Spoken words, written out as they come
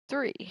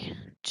3,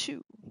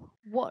 2,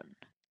 1,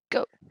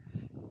 go.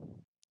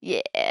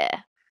 Yeah.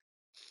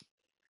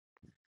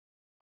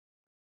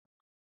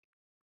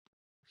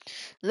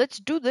 Let's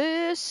do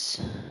this.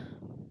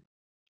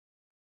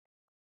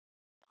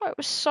 Oh, it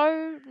was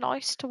so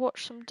nice to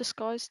watch some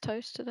Disguised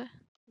Toast today.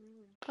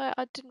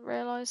 I didn't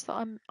realise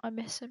that I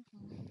miss him.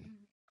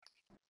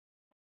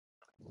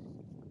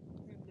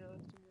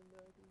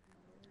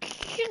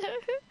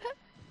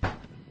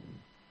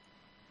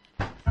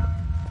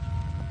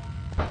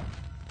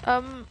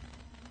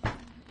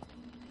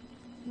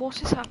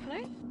 What is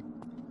happening?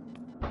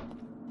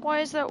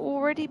 Why is there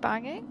already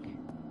banging?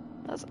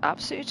 That's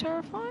absolutely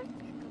terrifying.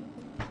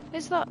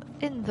 Is that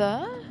in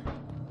there?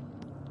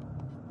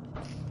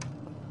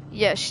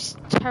 Yeah, she's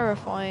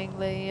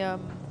terrifyingly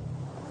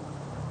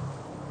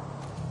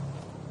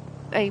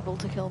able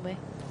to kill me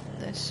in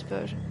this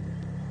version.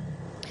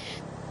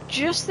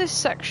 Just this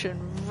section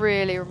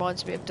really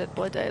reminds me of Dead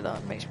by Daylight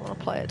and makes me want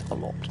to play it a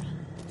lot.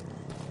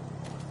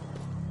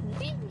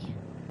 Whee!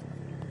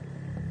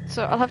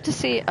 So I'll have to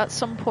see at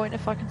some point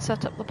if I can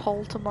set up the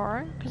poll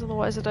tomorrow, because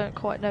otherwise I don't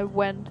quite know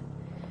when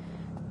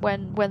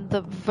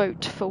the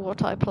vote for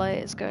what I play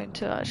is going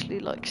to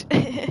actually like.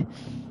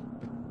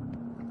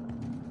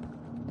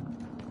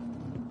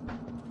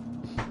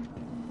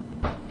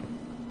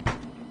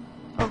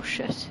 Oh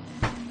shit.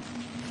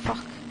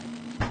 Fuck.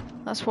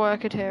 That's why I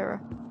could hear her.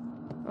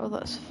 Oh,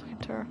 that's fucking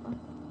terrifying.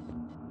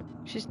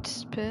 She's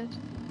disappeared.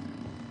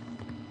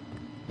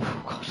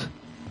 Oh god.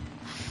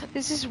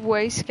 This is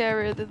way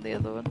scarier than the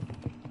other one.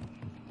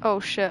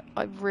 Oh shit,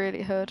 I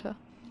really heard her.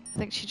 I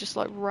think she just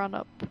like ran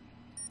up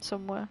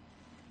somewhere.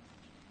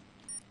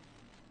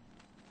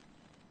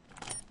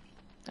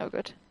 Oh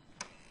good.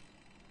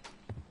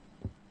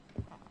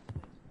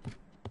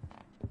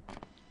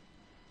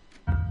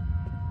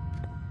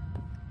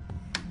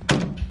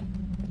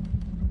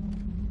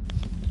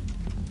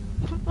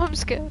 I'm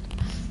scared.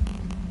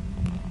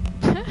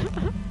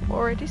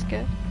 Already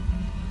scared.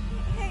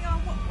 Hang on,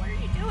 what are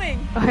you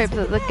doing? I hope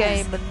that the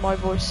game and my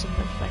voice and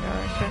everything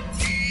are okay.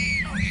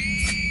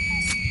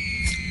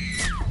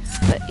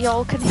 That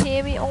y'all can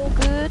hear me all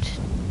good.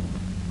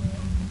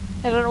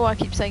 I don't know why I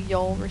keep saying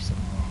y'all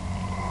recently.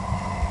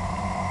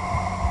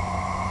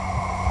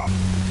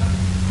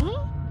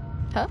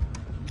 Huh?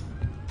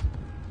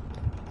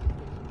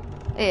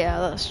 Yeah,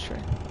 that's true.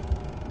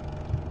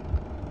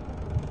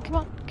 Come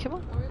on, come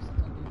on.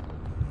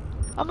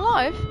 I'm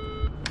live.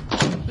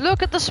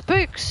 Look at the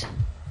spooks.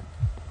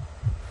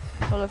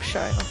 I love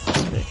showing off the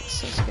spooks. It's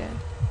so scary.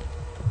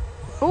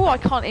 Oh, I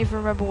can't even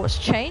remember what's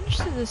changed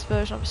in this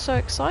version. I'm so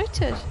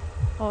excited.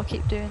 Oh, I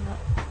keep doing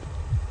that.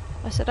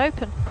 I said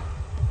open.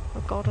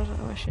 Oh god, I don't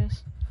know where she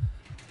is.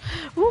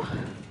 Ooh.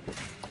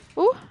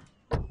 Ooh.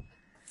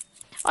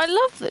 I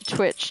love that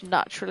Twitch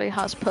naturally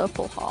has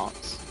purple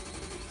hearts.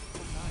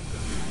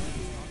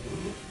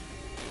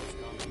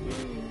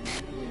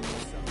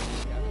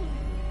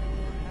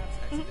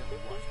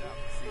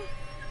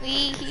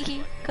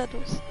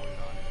 Cuddles.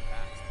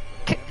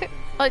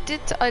 I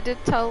did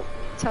tell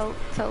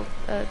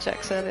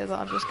Jax earlier that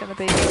I'm just gonna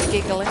be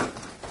giggling.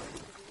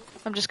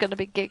 I'm just gonna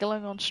be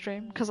giggling on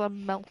stream because I've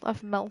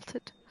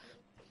melted.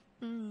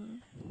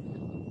 I'm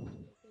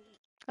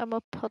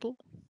a puddle.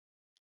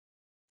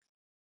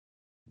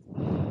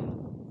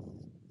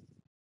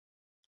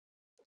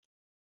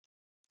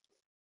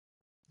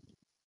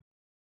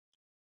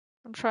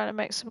 I'm trying to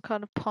make some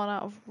kind of pun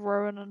out of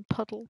Rowan and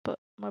puddle, but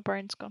my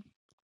brain's gone.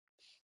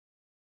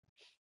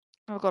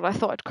 Oh god, I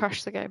thought I'd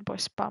crash the game by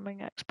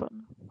spamming X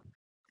button.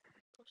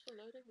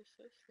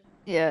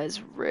 Yeah, it's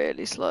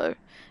really slow.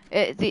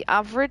 The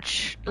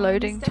average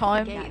loading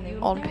time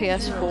on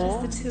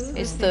PS4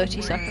 is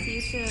 30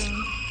 seconds.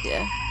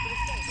 Yeah.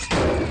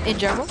 In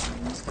general.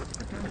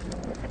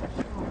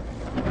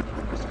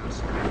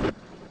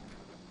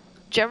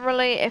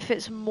 Generally, if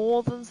it's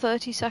more than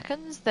 30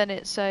 seconds, then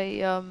it's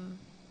a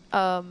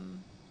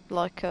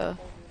like a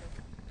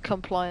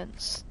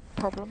compliance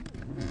problem.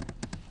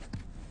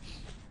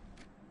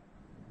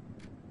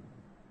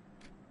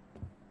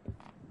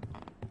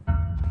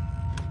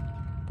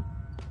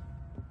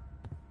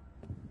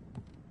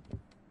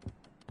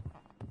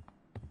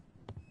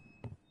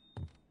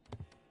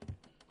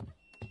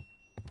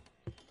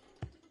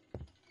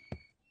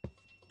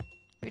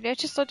 You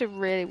noticed I do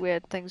really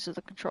weird things with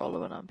the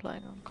controller when I'm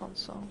playing on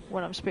console,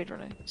 when I'm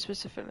speedrunning,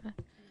 specifically.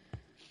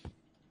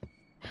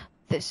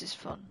 This is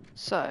fun.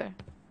 So,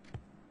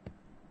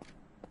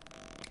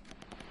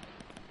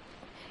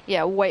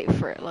 yeah, wait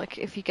for it. Like,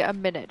 if you get a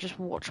minute, just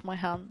watch my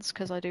hands,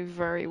 because I do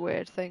very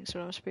weird things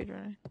when I'm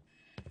speedrunning.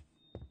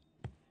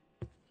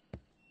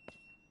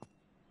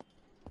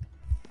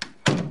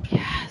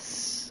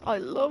 Yes! I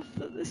love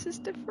that this is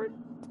different.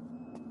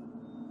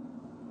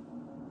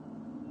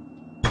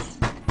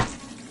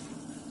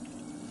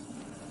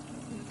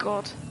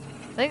 God.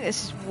 I think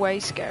this is way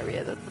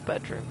scarier than the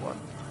bedroom one.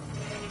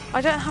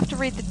 I don't have to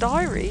read the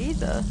diary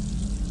either.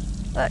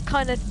 That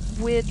kind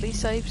of weirdly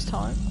saves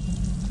time.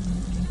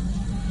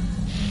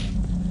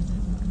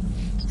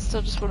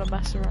 Still just want to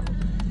mess around.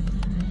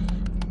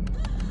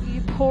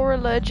 You poor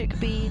allergic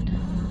bean.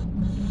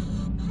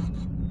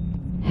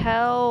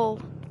 Hell.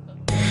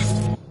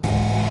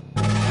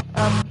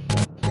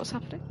 What's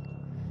happening?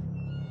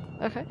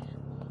 Okay.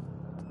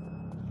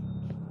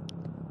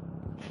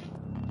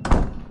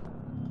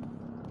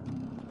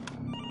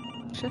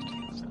 Shit.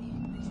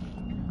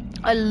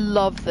 I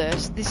love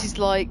this. This is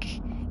like,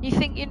 you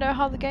think you know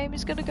how the game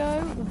is gonna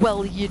go?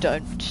 Well, you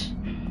don't.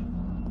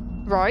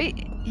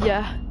 Right?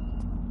 Yeah.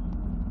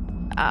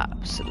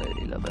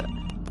 Absolutely love it.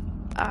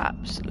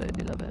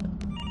 Absolutely love it.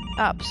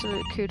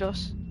 Absolute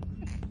kudos.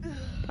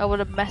 I would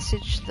have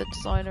messaged the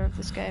designer of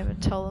this game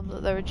and tell them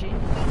that they're a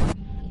genius.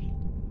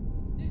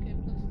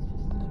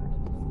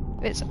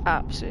 It's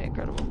absolutely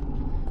incredible.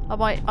 I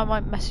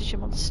might message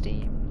him on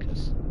Steam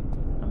because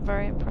I'm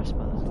very impressed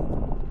by this.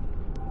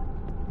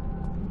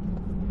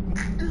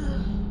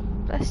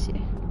 Bless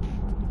you.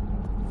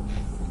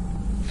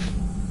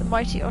 The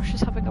mighty Osh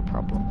is having a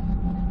problem.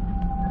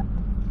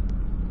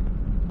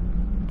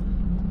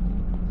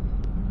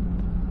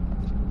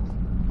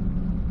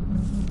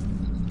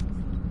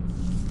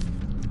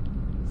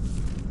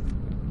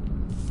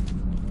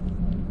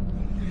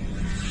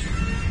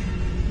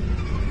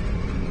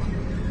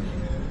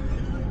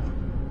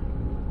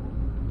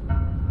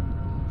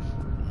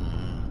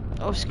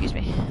 Oh, excuse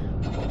me.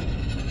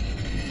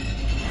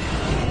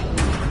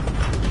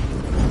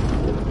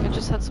 I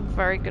just had some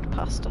very good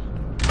pasta.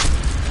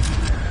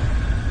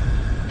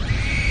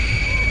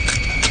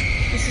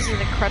 This is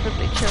an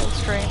incredibly chilled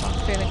stream. I'm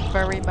feeling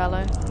very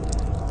mellow.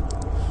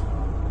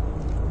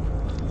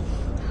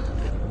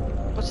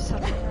 What is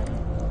happening right now?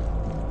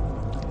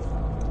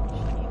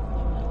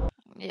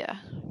 Yeah.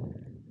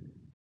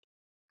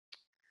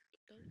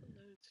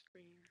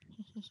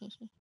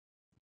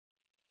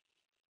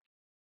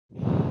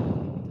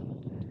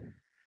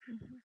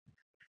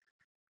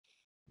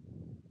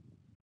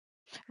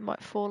 It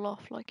might fall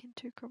off like in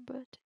Two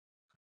Crumbert.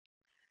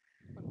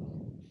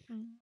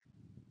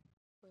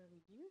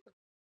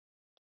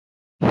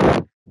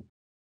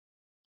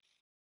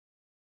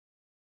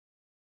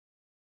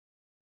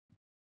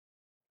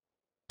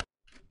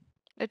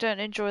 I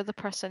don't enjoy the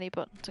press any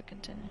button to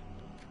continue.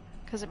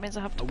 Because it means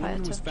I have to pay attention. A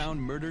woman was found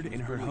murdered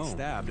in her home,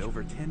 stabbed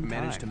over 10 times.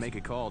 Managed to make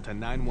a call to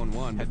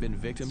 911, had been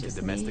victim to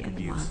domestic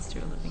abuse. Monster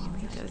living in the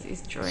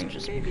Dozie's drawing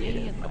Just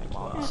me and the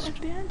monster.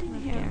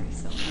 abandoned here.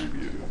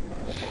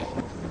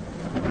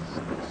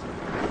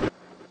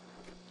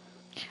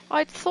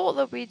 I'd thought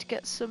that we'd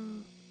get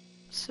some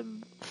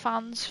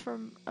fans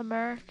from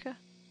America.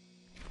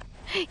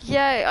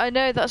 Yeah, I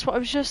know, that's what I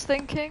was just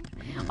thinking.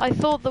 I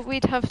thought that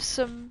we'd have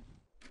some...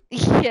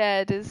 Yeah,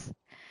 it is.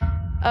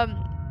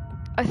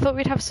 I thought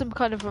we'd have some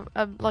kind of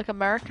like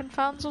American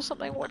fans or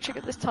something watching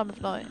at this time of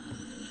night.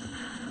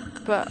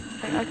 But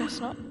I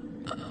guess not.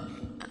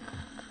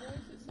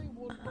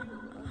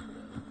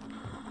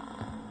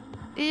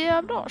 Yeah,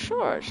 I'm not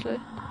sure actually.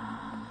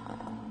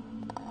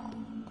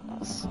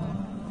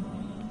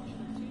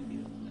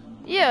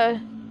 Yeah.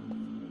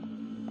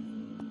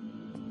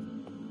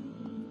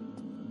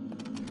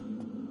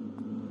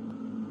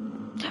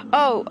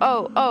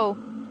 Oh.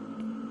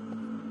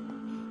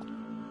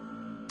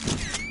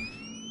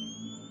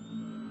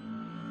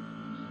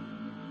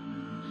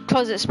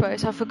 Closet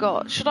space, I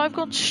forgot. Should I have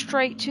gone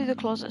straight to the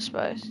closet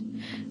space?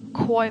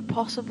 Quite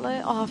possibly.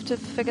 I'll have to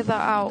figure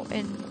that out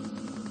in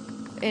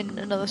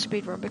another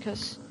speedrun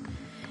because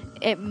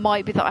it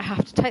might be that I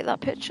have to take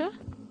that picture.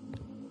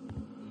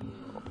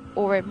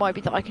 Or it might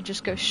be that I can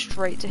just go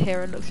straight to here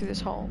and look through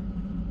this hole.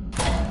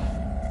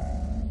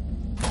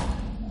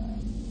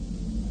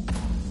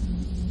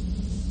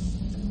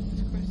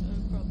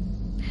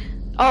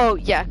 Oh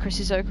yeah,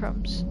 Chris's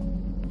O'Crumbs.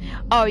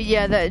 Oh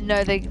yeah,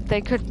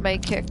 they could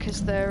make it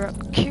because they're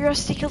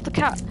Curiosity killed the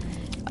cat.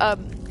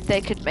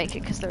 They could make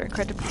it because they're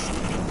incredibly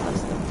simple.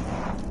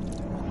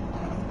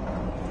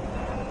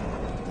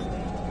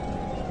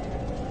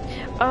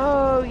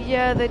 Oh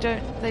yeah, they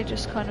don't. They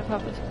just kind of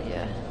have it.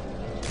 Yeah.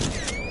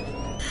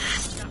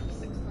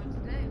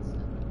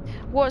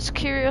 What's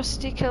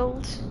Curiosity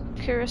killed?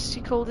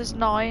 Curiosity killed is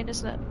 9,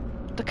 isn't it?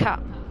 The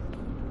cat.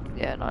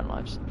 Yeah, 9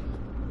 lives.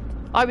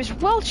 I was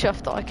well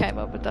chuffed that I came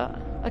up with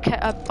that. Okay,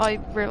 I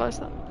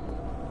realised that.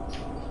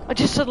 I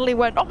just suddenly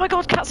went, oh my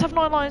god, cats have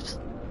 9 lives!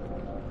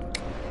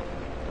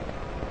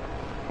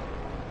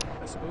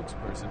 A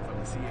spokesperson from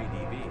the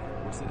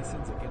CADV, or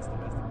Citizens Against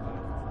Domestic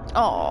Violence.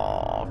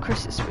 Oh,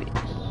 Chris is sweet.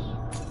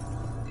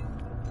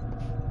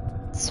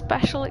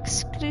 Special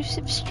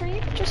exclusive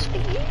stream just for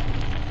you?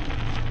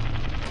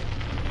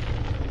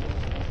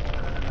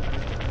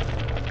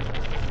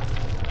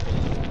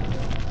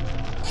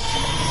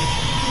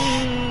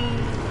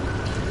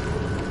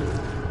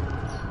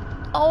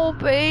 Oh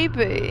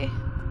baby.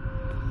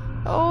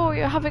 Oh,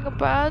 you're having a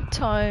bad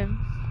time.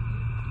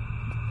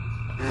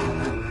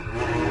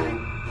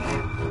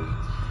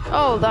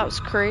 Oh, that was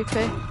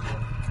creepy.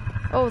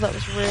 Oh, that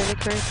was really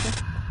creepy.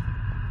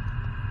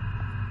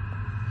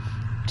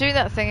 Doing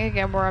that thing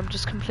again where I'm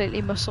just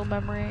completely muscle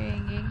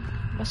memorying.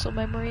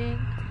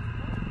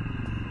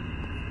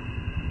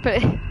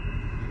 But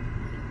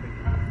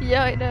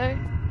yeah, I know.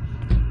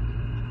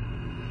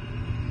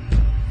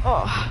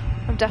 Oh,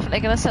 I'm definitely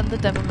gonna send the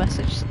demo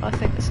message. I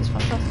think this is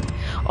fantastic.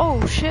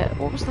 Oh shit,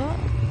 what was that?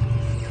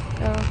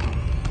 Oh.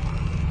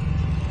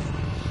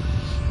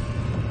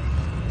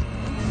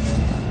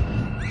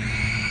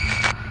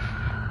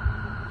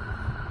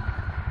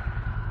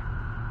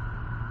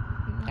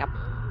 Yep.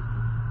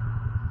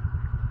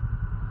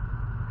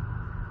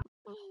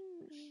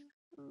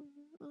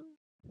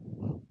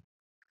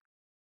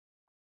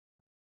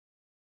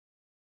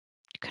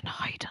 You can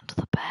hide under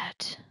the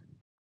bed.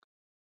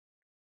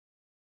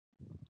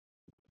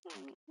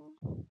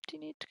 Do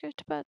you need to go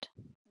to bed?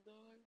 No,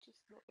 I'm just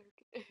not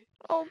okay.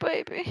 Oh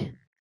baby.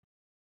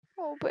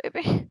 Oh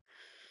baby. I got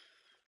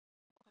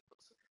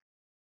some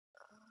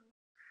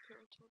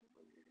serotonin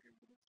when we were in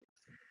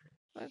Infliction.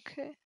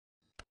 Okay.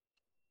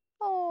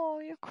 Oh,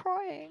 you're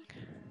crying.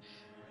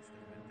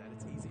 That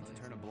it's easy to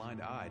turn a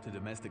blind eye to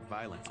domestic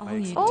violence. All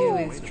you Oh, do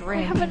is we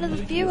drink have and another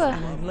eat viewer.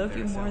 and I love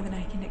you more than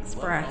I can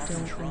express. Love I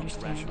don't Trump's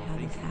understand rational how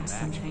this thinking happens.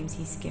 match. Sometimes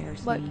he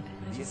scares What? me. I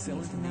The just need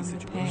assailant to in numb these the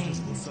situations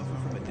pain. will suffer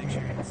from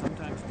addiction and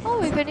sometimes Oh,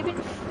 we've even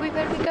only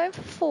been going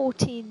for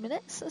 14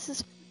 minutes. This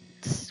is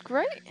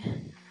great.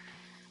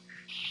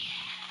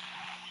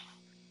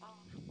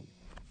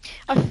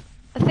 I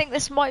think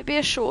this might be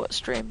a short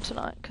stream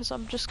tonight because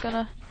I'm just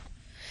gonna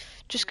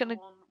One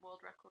world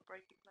record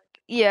breaking like.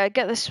 yeah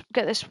get this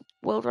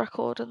world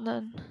record and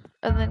then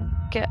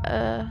get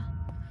a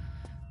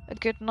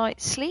good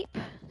night's sleep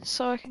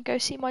so I can go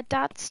see my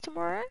dad's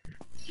tomorrow.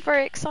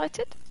 Very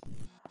excited.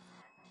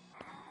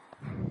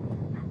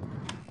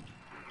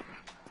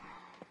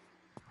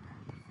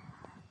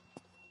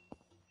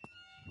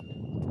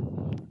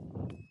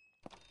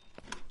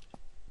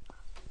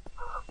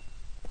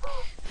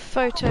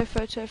 Photo.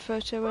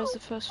 Where's the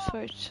first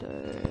photo?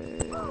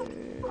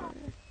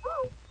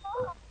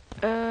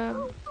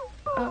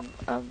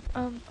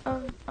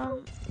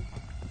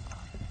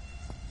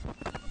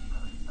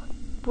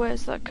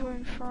 Where's that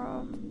coming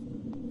from?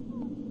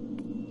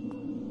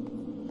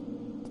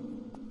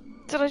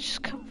 Did I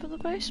just come from the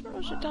basement or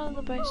was it down in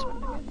the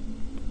basement again?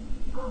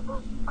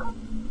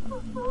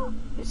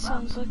 It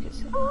sounds like it's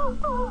in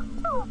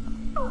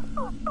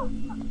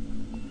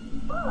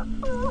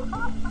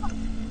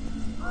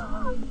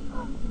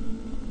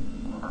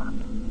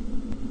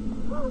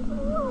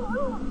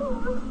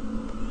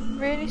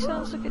Really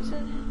sounds like it's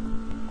in here.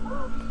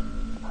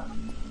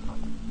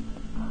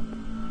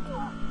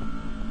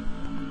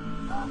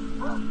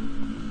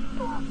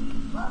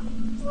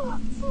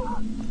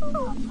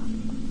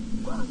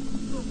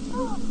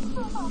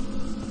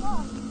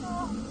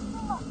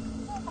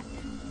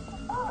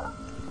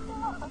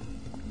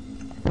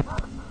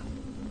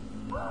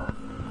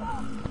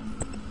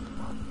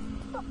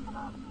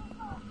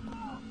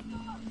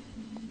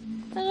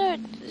 I know,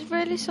 it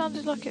really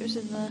sounded like it was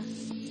in there.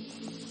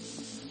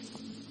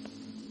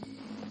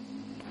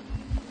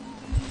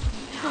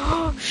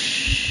 Oh,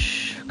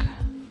 sugar.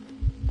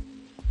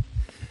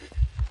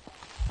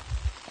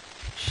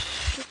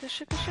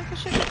 Sugar.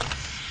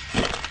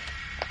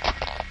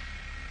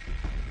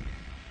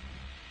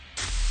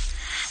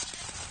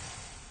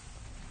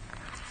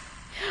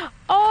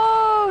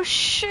 Oh,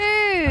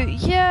 shoot!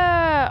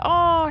 Yeah!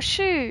 Oh,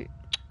 shoot!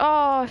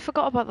 Oh, I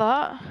forgot about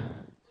that.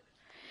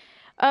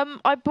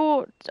 I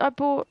bought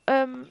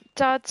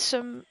Dad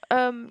some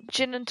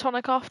gin and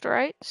tonic after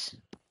eights.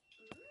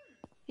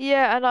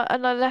 Yeah,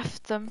 and I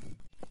left them.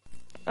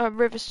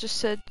 Rivers just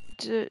said,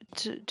 do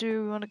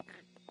we want to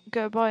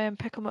go by and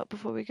pick them up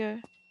before we go?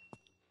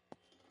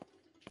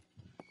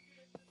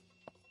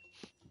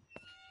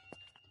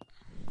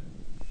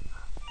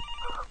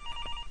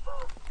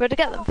 Where'd I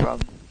get them from?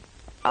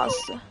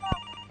 Asda.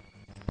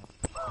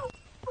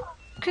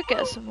 Could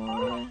get some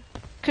more, yeah.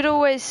 Could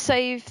always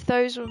save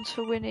those ones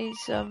for when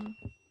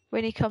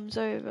he comes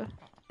over.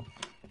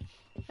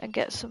 And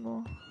get some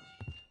more.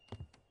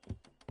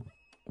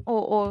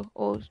 Or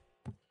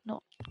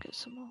not get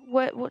some more.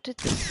 What did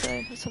this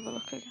say? Let's have a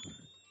look again.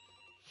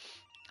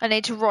 I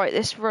need to write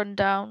this run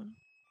down.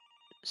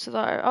 So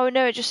that oh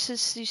no, it just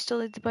says you still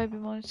need the baby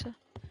monitor.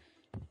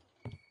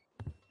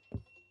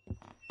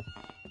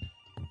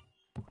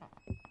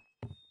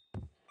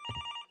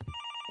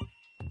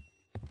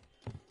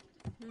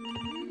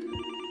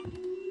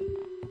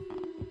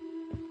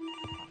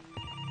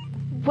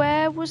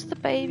 Where was the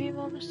baby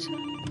monitor?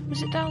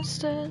 Was it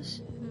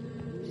downstairs?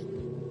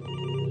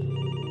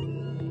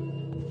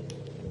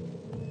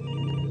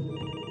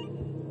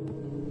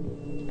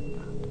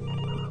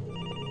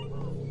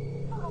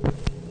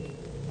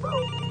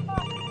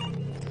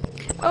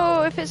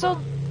 Oh, if it's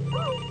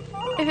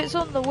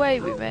on the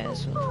way, we may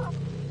as well.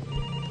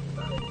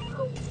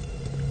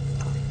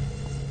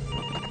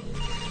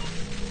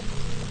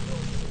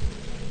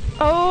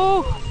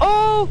 Oh!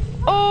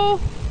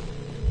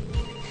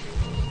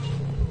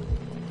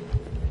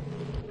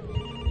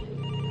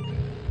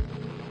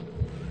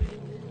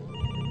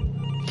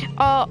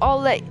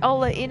 I'll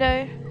let you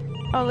know.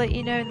 I'll let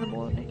you know in the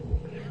morning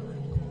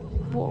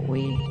what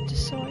we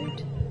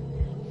decide.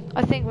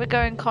 I think we're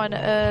going kind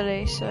of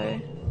early, so.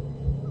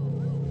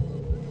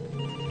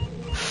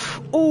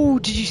 Oh,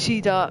 did you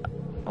see that?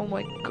 Oh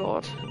my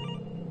god.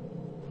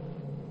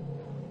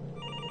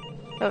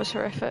 That was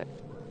horrific.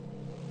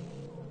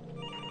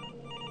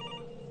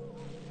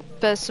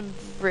 There's some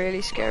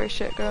really scary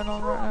shit going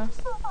on right now.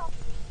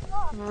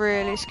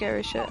 Really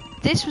scary shit.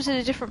 This was in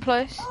a different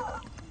place.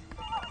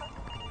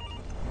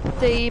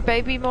 The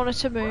baby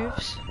monitor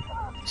moves.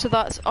 So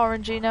that's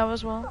RNG now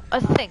as well. I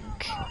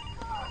think.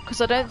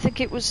 Because I don't think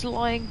it was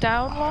lying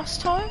down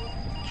last time.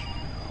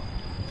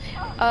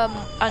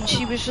 And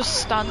she was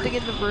just standing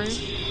in the room.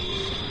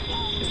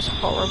 It was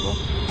horrible.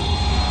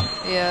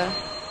 Yeah.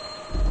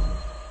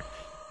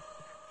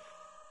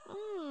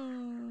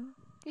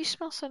 You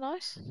smell so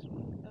nice.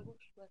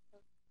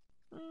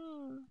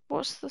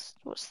 What's the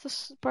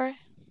spray?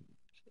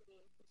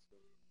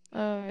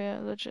 Oh yeah,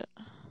 legit.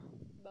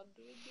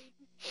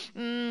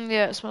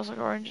 Yeah, it smells like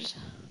oranges.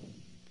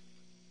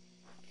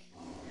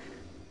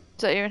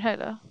 Is that your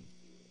inhaler?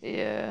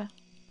 Yeah.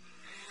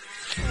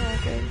 Oh,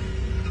 okay.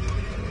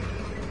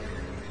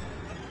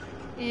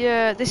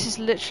 Yeah, this is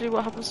literally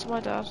what happens to my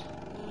dad.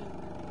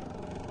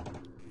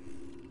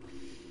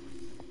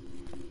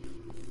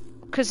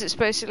 Because it's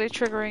basically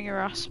triggering your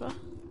asthma.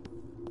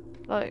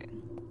 Like,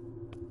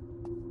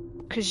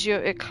 because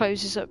it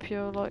closes up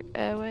your, like,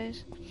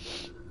 airways.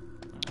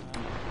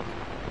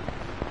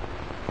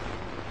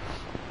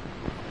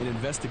 An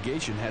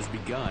investigation has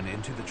begun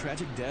into the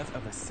tragic death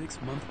of a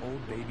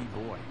 6-month-old baby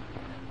boy.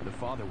 The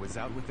father was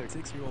out with their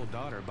 6-year-old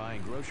daughter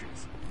buying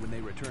groceries. When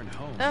they returned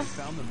home, they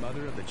found the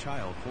mother of the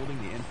child holding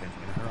the infant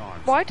in her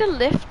arms. Why do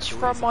lifts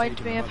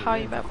remind me of how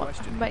you met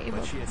your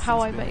mother?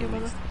 How I met your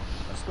mother?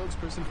 A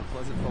spokesperson for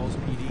Pleasant Falls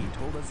PD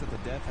told us that the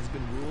death has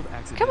been ruled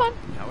accidental. Come on.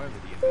 However,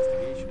 the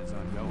investigation is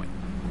ongoing.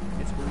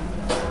 It's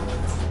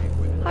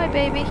believed. Hi,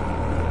 baby.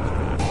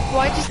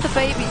 Why does the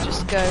baby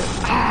just go?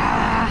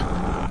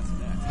 Ah!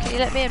 Can you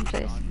let me in,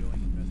 please?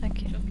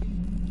 Thank you. Go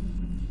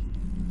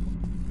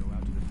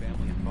out to the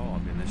family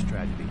involved in this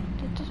tragedy.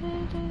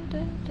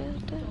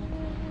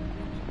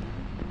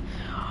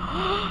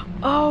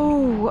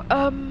 Oh,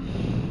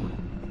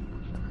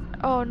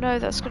 oh no,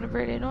 that's gonna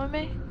really annoy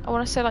me. I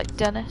want to say like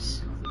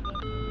Dennis.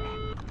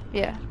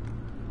 Yeah.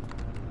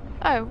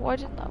 Oh, why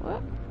didn't that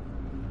work?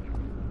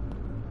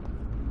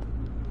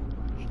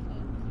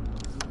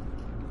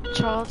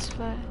 Child's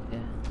play, yeah.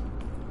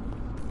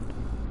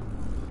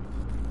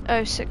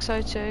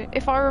 0602.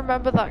 If I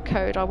remember that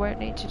code, I won't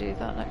need to do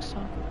that next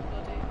time.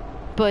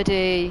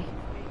 Buddy.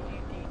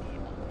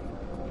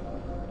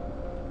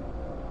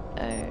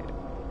 Oh.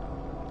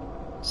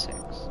 6.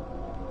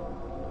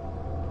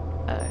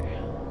 Oh.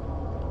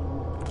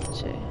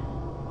 2.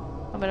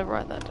 I'm gonna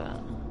write that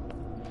down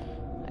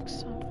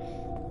next time.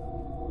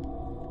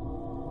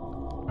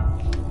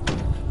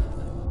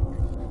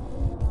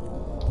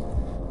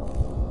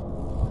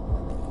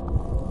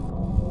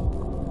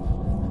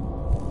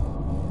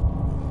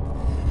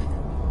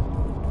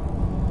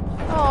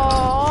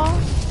 Aww.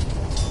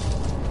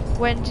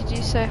 When did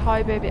you say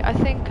hi, baby? I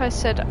think I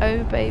said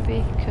oh,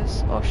 baby,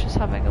 because Osh is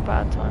having a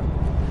bad time.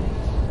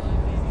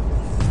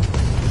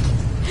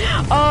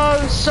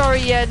 Oh,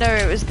 sorry, yeah, no,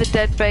 it was the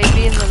dead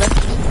baby in the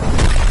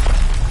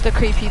lift. The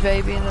creepy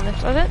baby in the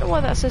lift. I don't know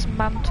why that says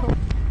mantle.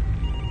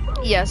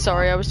 Yeah,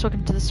 sorry, I was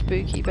talking to the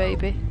spooky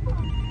baby.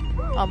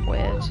 I'm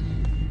weird.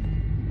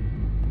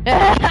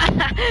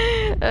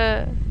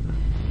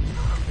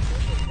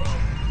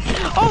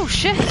 Oh,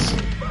 shit!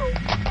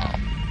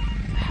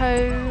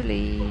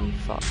 Holy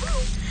fuck.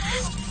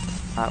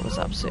 That was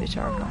absolutely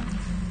terrifying.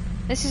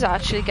 This is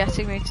actually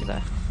getting me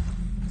today.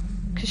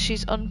 Because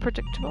she's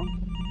unpredictable.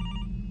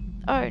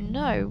 Oh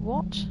no,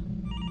 what?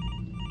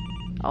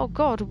 Oh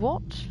god,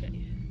 what?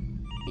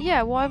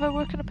 Yeah, why have I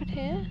woken up in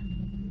here?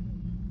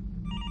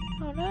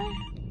 Oh no.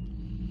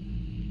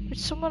 Would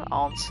someone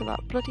answer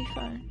that bloody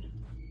phone?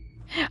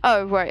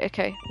 Oh, right,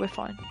 okay, we're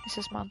fine. This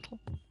is mantle.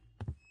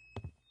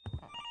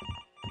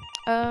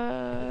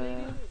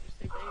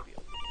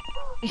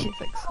 You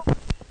think so?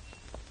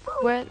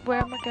 Where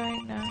am I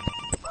going now?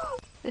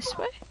 This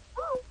way?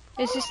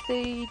 Is this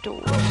the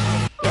door?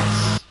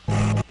 Yes.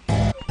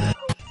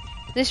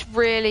 This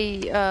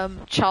really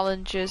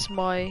challenges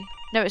my...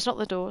 No, it's not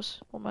the doors.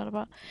 What am I on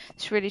about?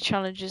 This really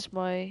challenges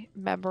my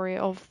memory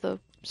of the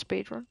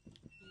speedrun.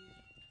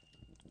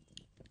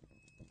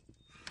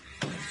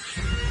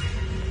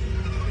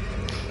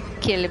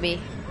 Kill me.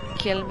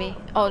 Kill me.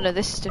 Oh no,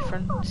 this is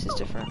different. This is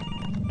different.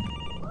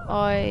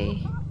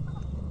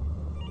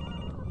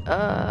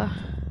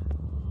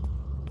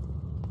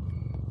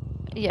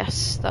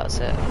 Yes, that's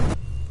it.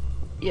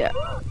 Yeah.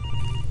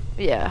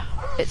 Yeah,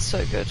 it's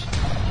so good.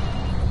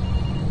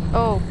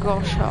 Oh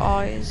gosh, her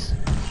eyes.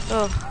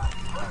 Ugh.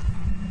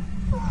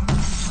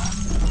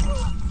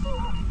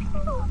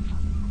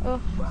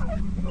 Ugh.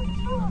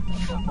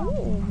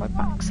 Ooh, my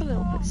back's a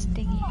little bit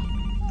stingy.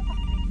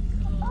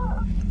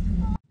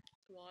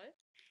 Why?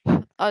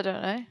 I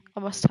don't know. I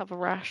must have a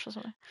rash or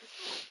something.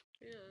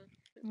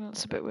 Yeah.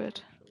 That's a bit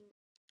weird.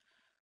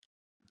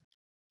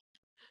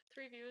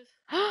 3 viewers.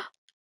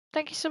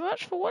 Thank you so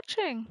much for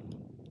watching.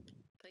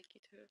 Thank you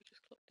to whoever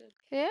just clocked in.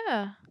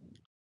 Yeah.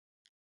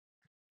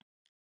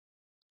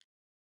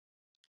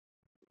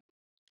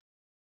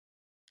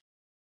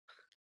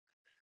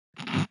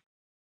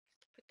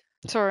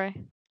 Sorry.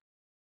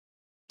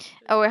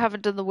 Oh, I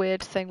haven't done the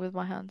weird thing with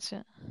my hands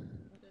yet.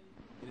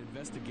 An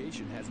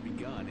investigation has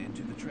begun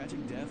into the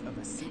tragic death of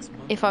a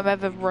 6-month-old If I'm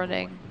ever baby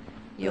running, boy.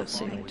 you'll The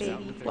see father me was do.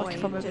 out with their Like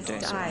if I'm ever child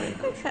doing buying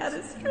something. I had a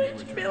groceries. When they strange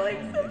returned feeling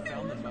home, something they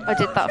found the mother I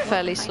did of that the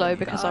fairly child slow lying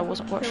because I dead.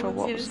 wasn't quite sure Kill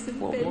what an was innocent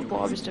what baby. I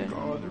was doing. Took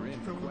the mother in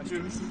for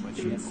questioning, but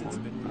she has since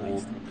been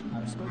released. A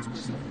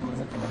spokesperson for the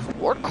Metropolitan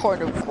What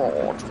kind of Police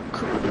god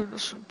killed an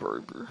innocent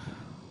baby?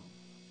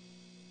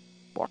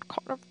 What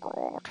kind of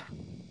god?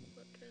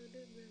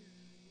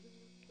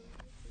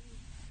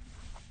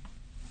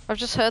 I've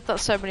just heard that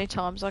so many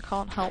times I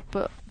can't help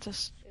but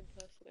just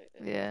impersonate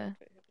it. yeah. With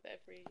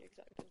every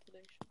exact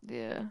intonation.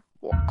 Yeah.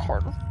 What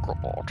kind of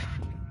god?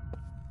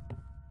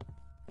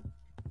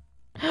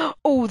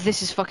 Oh,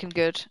 this is fucking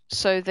good.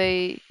 So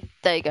there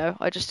you go.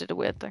 I just did a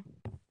weird thing.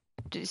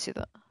 Did you see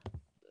that?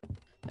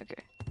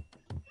 Okay.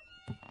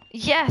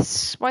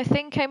 Yes, my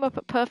thing came up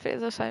at perfectly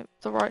the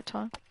right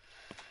time.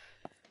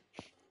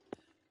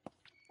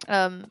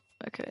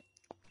 Okay.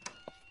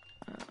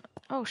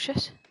 Oh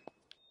shit.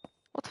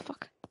 What the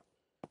fuck?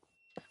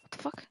 What the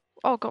fuck?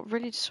 Oh, I got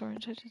really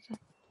disoriented.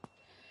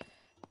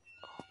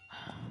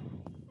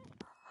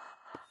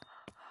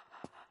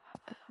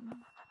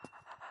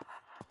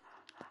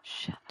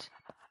 Shit.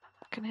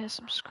 I can hear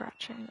some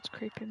scratching. It's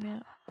creeping me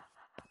out.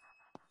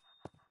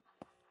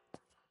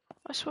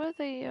 I swear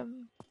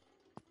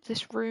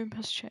this room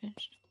has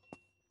changed.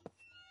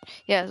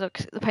 Yeah, look,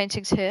 the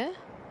painting's here.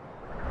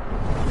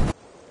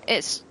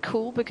 It's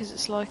cool because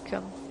it's like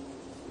in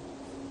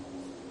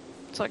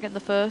the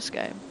first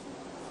game.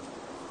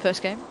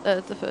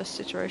 The first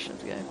iteration of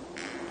the game.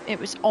 It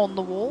was on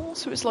the wall,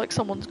 so it's like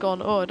someone's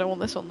gone, oh, I don't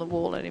want this on the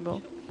wall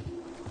anymore.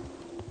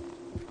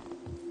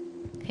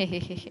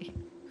 Hehehe.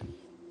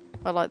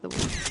 I like the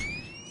wall.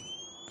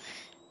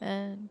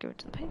 And go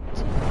into the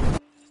painting.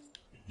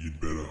 You'd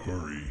better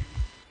hurry.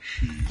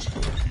 She's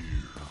here.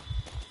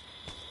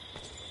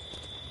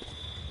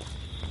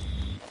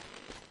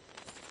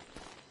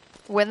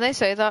 When they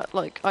say that,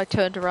 like, I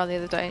turned around the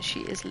other day and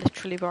she is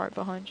literally right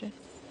behind you.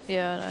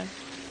 Yeah, I know.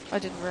 I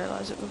didn't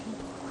realise it before.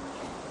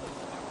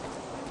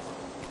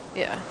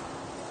 Yeah.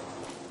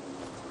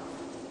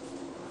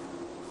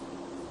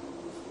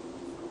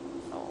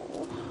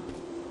 Oh.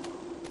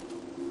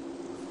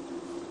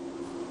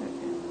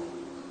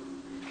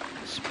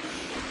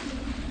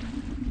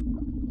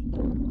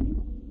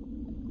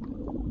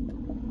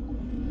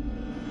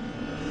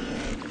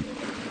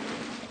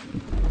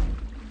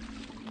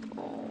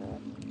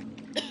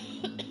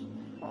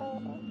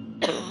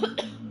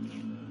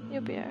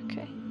 You'll be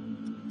okay.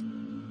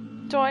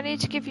 Do I need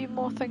to give you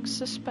more things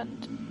to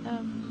spend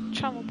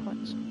channel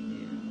points?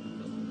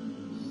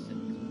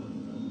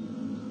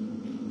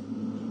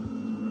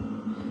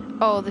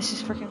 Oh, this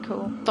is freaking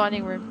cool.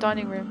 Dining room,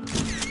 dining room.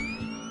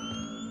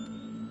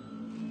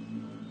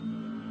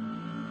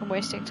 I'm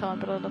wasting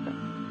time, but I love it.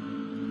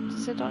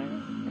 Does it say dining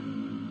room?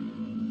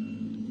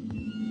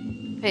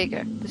 Yeah. Here you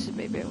go. This is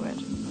me being weird.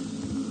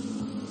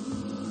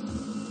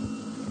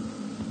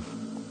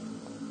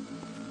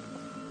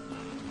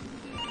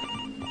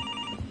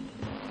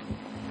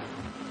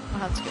 My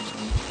hand's good.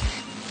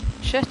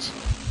 Shit.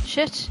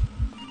 Shit.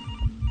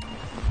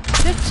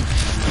 Shit.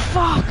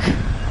 Fuck!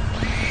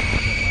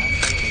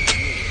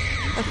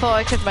 I thought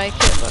I could make it,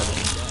 but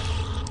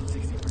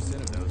 60%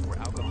 of those were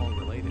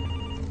alcohol-related.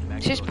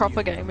 she's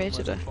proper getting me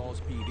today.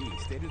 Falls PD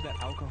stated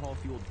that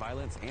alcohol-fueled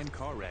violence and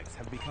car wrecks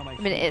have become a I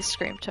mean, it is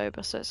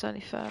SCREAM-Tober, so it's only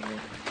fair.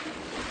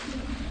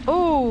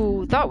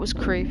 Oh, that was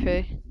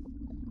creepy.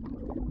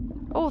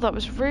 Oh, that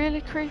was really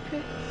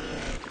creepy.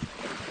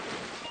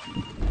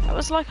 That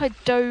was like I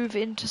dove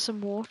into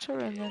some water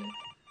and then...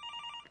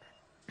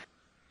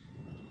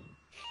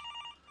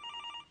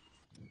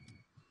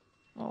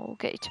 Oh, we'll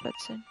get you to bed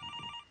soon.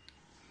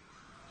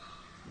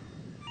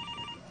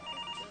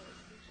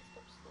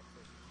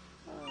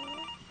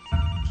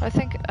 I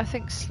think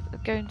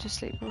going to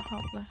sleep will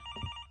help though.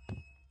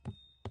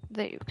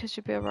 Because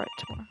you'll be alright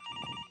tomorrow.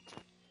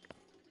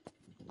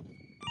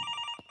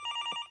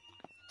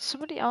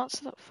 Somebody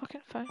answer that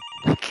fucking phone.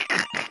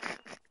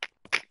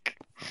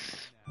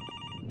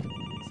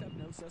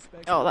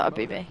 Oh, that would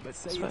be me. But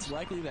say it's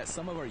likely that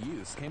some of our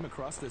youths came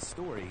across this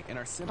story and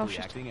are simply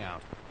acting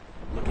out.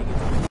 Looking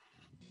into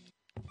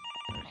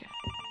okay.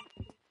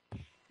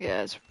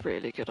 Yeah, it's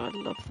really good. I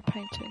love the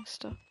painting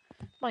stuff.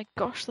 My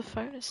gosh, the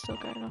phone is still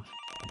going off.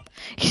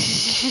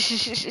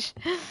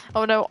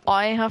 Oh no,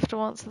 I have to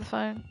answer the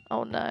phone.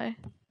 Oh no.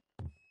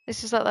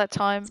 This is like that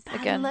time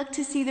again. Look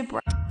to see the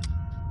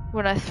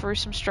when I threw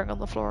some string on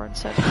the floor and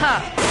said,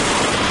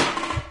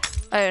 ha!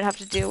 I don't have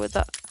to deal with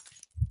that.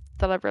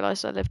 Then I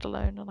realised I lived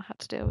alone and I had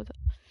to deal with it.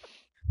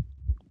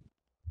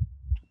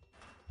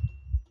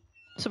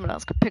 Someone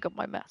else could pick up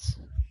my mess.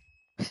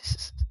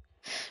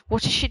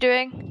 What is she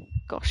doing?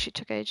 Gosh, she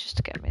took ages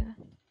to get me there.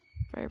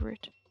 Very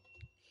rude.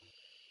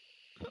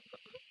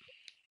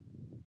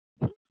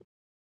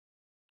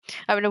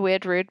 I'm in a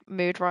weird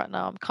mood right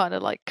now. I'm kind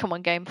of like, come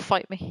on game,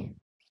 fight me.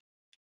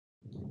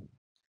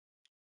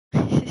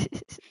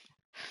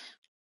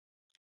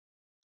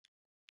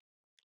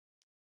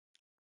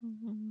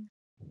 Mhm.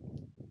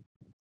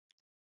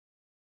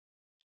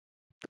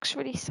 Looks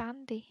really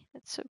sandy.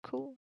 It's so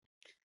cool.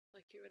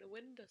 Like you're in a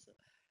wind desert.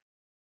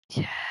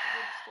 Yeah.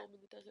 A windstorm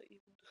in the desert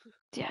even.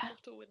 Yeah.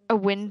 Not a wind A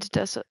wind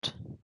desert.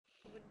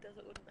 A wind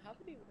desert wouldn't have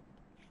any wind.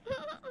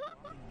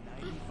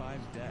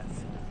 95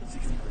 deaths.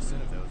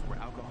 60% of those were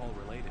alcohol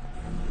related.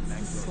 The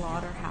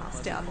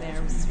slaughterhouse down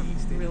there with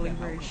some really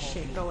weird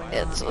shit going on.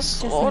 It's a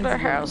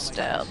slaughterhouse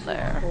down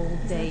there.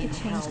 Old day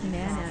changed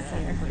man out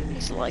here.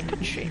 He's like a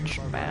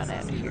changed man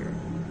out here.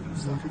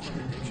 He's like a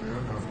changed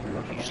man out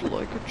here. He's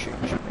like a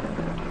changed man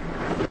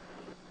out here.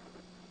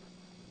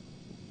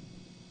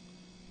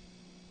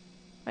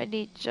 I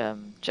need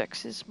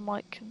Jex's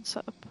mic and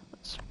setup.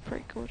 That's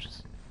pretty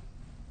gorgeous.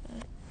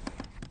 Yeah.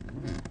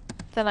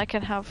 Then I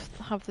can have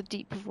the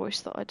deep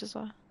voice that I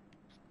desire.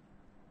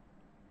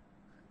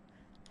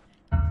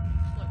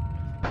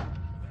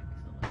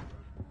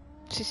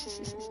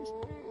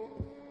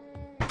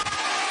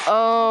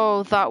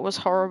 Oh, that was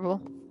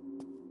horrible.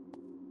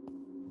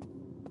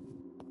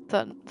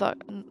 That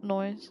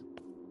noise.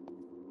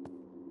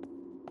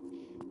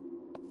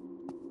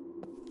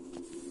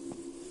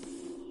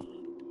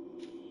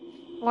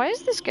 Why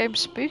is this game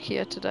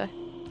spookier today?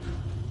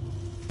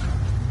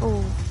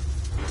 Oh.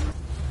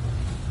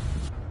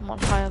 I'm on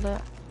high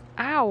alert.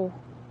 Ow!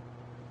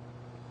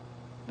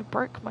 I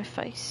broke my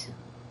face.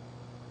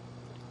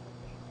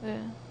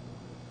 Yeah.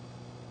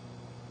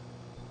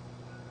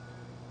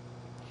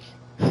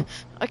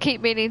 I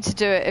keep meaning to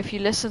do it. If you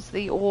listen to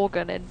the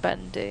organ in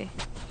Bendy,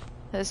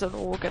 there's an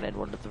organ in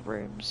one of the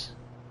rooms.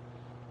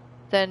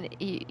 Then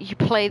you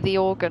play the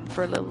organ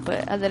for a little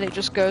bit, and then it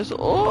just goes,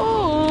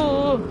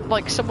 oh,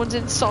 like someone's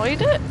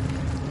inside it.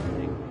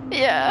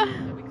 Yeah.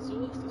 I'm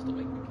exhausted. Stop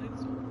making me play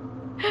this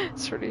one.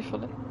 It's really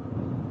funny.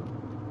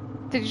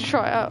 Did you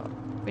try it out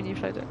when you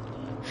played it?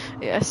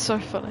 Yeah, it's so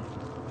funny.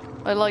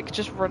 I like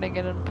just running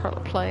in and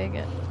playing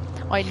it.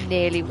 I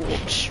nearly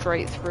walked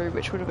straight through,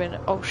 which would have been,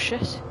 oh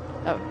shit.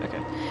 Oh, okay.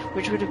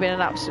 Which would have been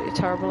an absolutely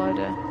terrible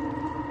idea.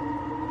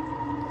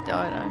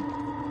 I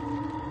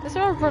know. Is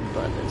there a run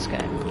button in this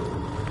game?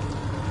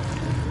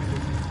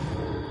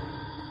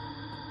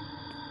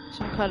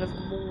 Some kind of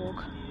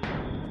morgue.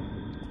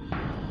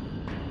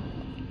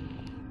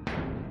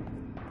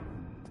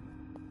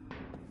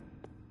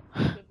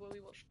 Remember when we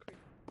watched Creep?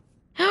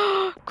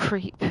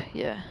 Creep,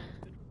 yeah.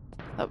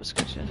 That was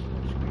good, yeah.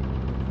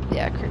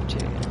 Yeah, Creep 2,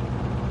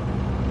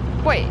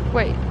 yeah. Wait,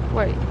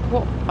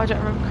 what? I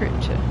don't remember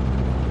Creep 2.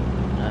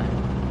 No.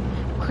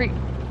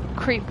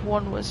 Creep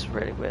 1 was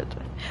really weird.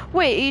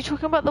 Wait, are you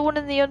talking about the one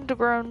in the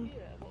underground?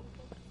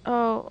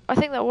 Oh, I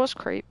think that was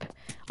Creep.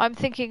 I'm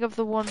thinking of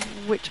the one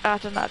which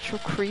had an actual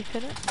creep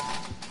in it.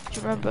 Do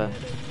you remember?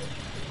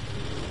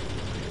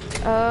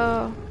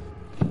 Oh.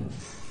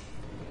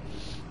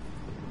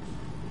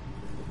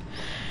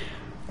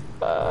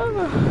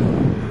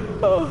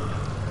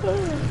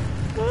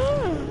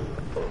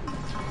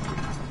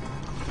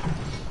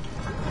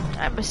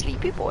 I'm a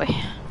sleepy boy.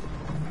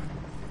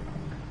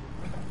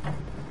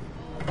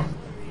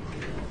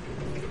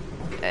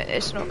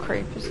 It's not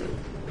Creep, is it?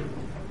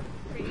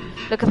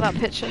 Look at that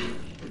picture.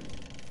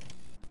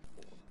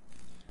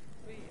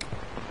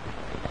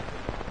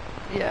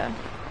 Yeah.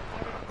 I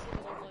reckon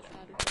someone online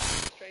added to the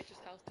stranger's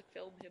house to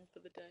film him for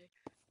the day.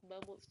 Man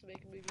wants to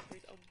make a movie for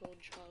his unborn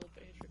child,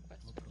 but his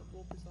requests become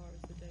more bizarre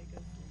as the day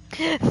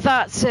goes on.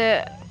 That's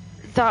it.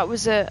 That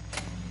was it.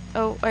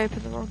 Oh, I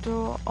opened the wrong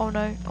door. Oh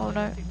no. Oh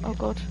no. Oh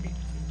god.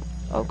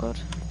 Oh god.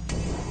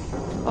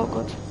 Oh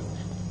god.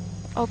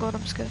 Oh god,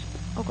 I'm scared.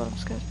 Oh god, I'm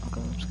scared. Oh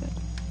god, I'm scared.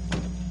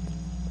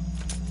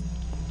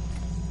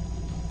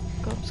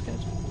 God, I'm scared.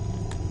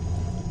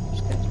 I'm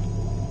scared.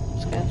 I'm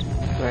scared.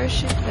 Where is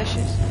she? There she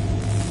is.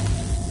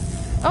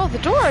 Oh, the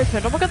door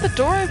opened! Oh my god, the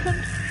door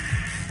opened!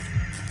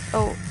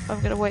 Oh,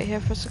 I'm gonna wait here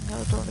for a second.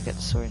 I don't want to get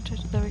disoriented.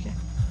 There we go.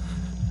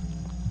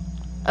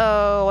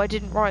 Oh, I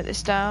didn't write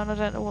this down. I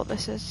don't know what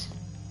this is.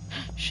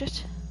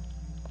 Shit.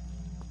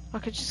 I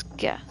could just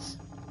guess.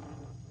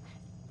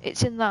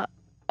 It's in that.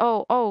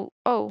 Oh.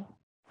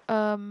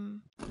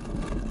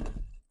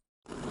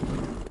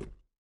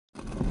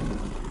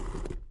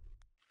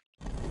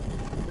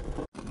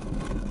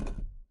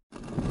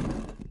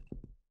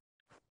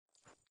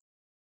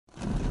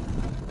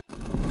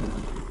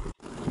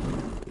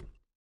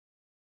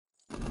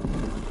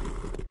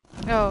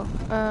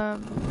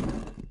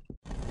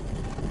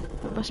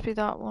 It must be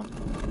that one.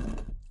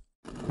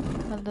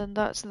 And then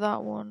that's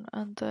that one,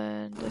 and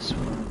then this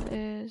one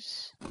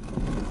is...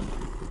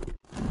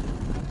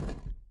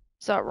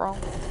 Is that wrong?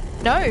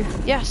 No!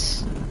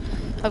 Yes!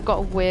 I've got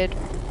a weird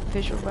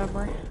visual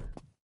memory.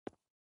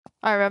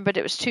 I remembered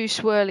it was two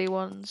swirly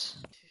ones.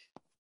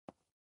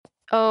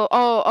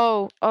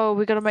 Oh,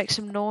 we gotta make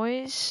some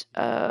noise.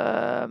 Do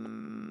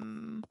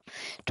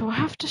I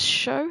have to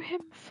show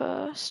him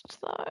first,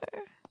 though?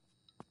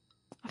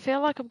 I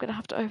feel like I'm gonna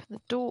have to open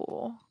the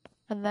door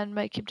and then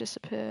make him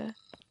disappear.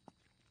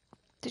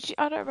 Did you?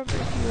 I don't remember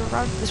if you were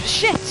around for this.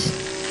 Shit!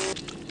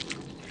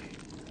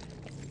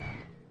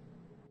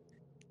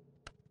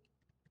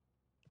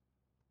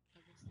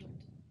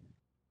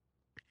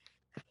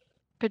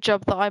 Good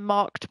job that I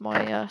marked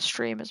my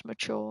stream as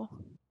mature.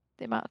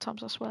 The amount of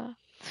times I swear.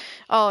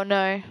 Oh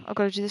no, I've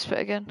got to do this bit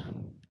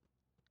again.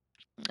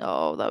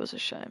 Oh, that was a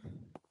shame.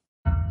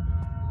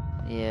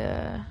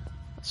 Yeah,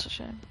 that's a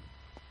shame.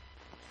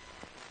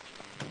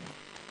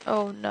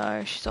 Oh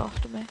no, she's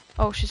after me.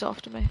 Oh, she's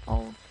after me.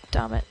 Oh,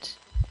 damn it.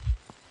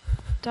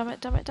 Damn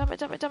it, damn it, damn it,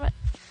 damn it, damn it.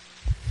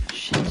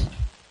 Shit.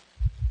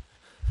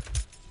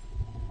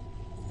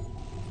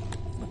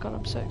 Oh my god,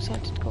 I'm so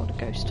excited to go on a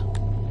ghost hunt.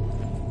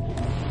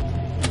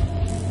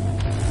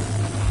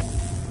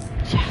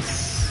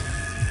 Yes!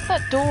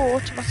 That door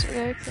automatically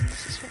opens.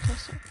 This is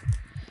fantastic.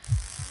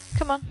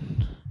 Come on.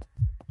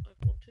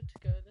 I've wanted to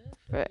go there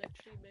for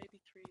literally maybe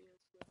 3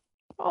 years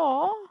now.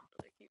 Aww. And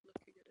I keep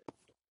looking at it.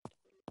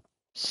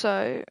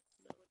 So,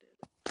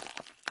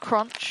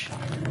 crunch.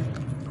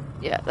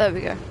 Yeah, there we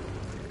go.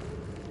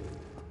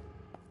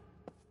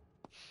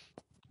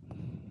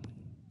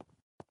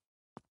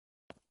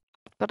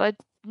 But I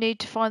need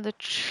to find the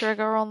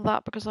trigger on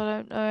that because I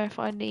don't know if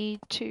I need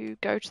to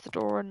go to the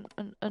door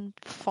and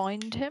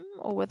find him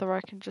or whether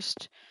I can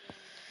just...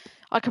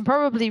 I can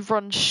probably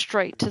run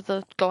straight to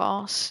the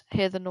glass,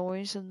 hear the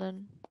noise, and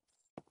then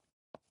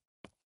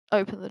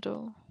open the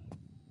door.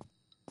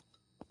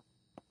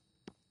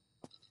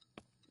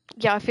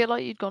 Yeah, I feel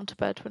like you'd gone to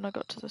bed when I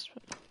got to this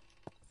bit.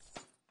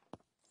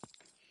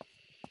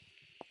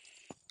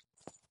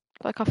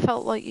 Like, I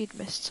felt like you'd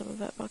missed some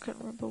of it, but I couldn't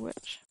remember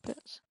which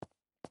bits.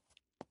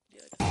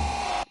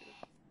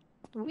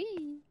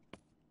 Wee!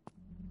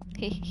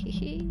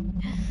 Hehehe.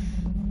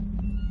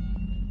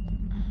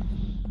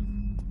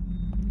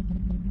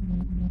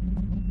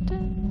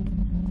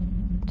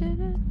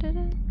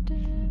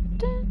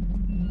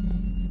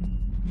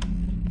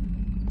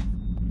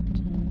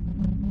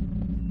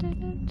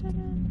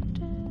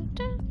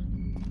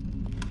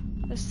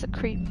 This is the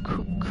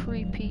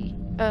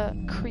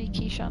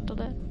creaky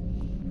chandelier.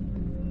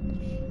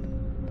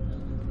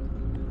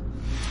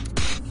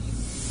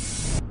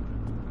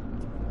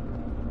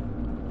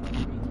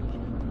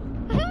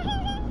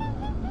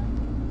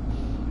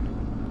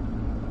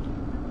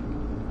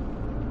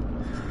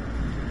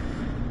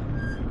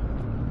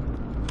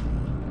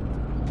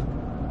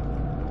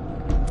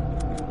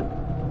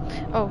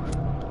 Oh.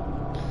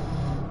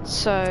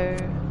 So,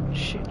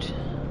 shoot.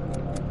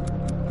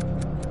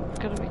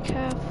 Gotta be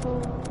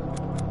careful.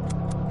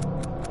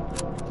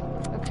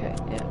 Okay,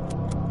 yeah.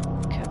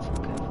 Careful,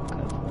 careful,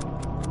 careful.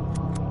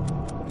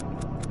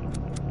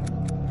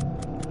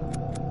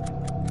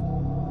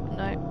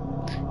 No.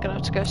 Gonna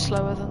have to go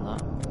slower than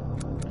that.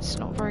 It's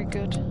not very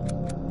good.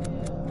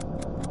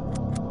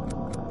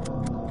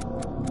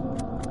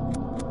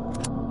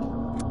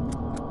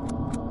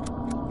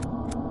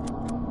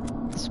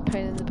 It's a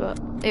pain in the butt.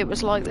 It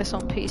was like this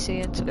on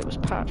PC until it was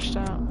patched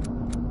out.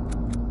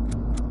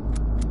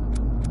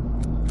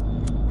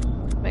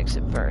 Makes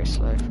it very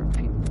slow for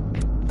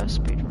a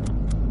speedrun.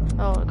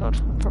 Oh god,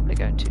 I'm probably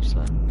going too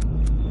slow.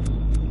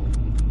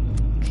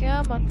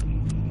 Come on.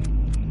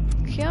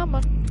 Come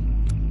on.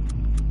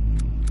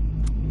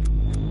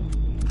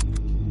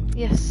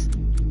 Yes.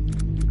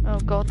 Oh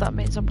god, that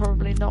means I'm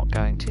probably not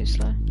going too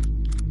slow.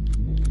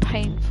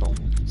 Painful.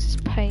 This is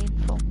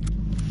painful.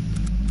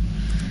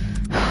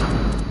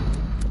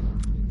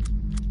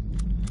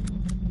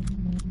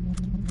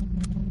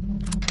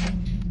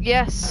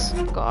 Yes!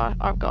 I've got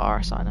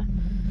RSI now.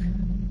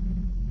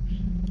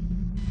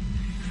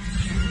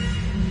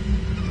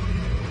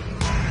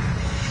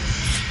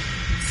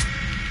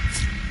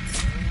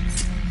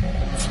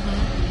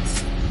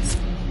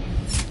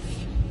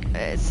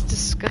 It's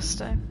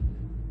disgusting.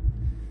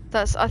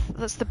 That's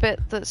the bit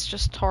that's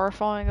just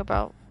horrifying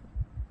about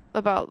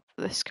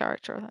this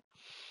character,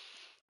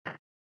 I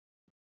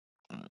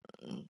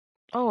think.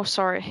 Oh,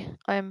 sorry.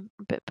 I'm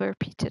a bit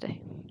burpy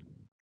today.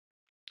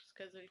 This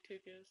guy's only 2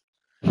 years.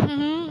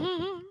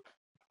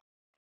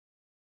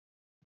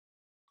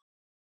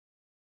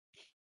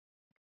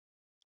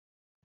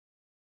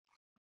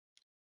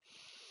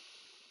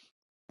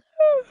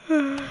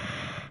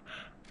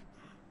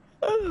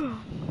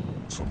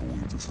 Some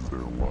believe this is their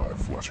life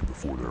flashing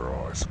before their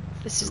eyes.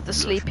 This is the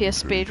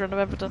sleepiest speedrun I've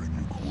ever done. Bring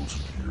you closer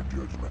to your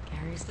judgment.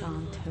 Gary's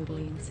gone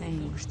totally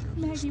insane.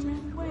 Maggie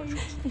ran away,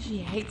 and she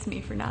hates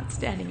me for not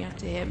standing up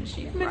to him.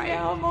 She's right.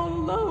 Now I'm all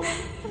alone,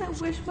 and I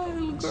wish my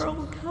little girl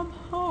would come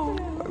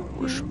home. I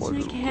wish my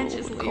little girl can't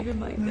just would leave come. him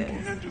like You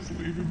this. can't just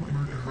leave him like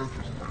this.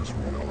 That's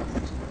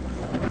reality.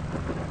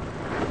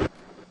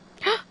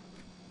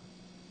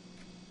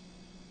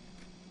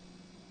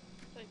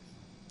 Thanks.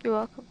 You're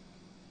welcome.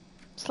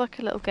 It's like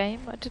a little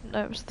game. I didn't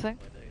know it was a thing.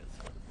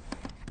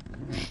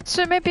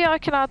 So maybe I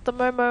can add the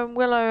Momo and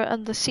Willow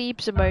and the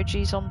Seebs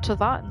emojis onto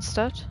that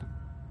instead.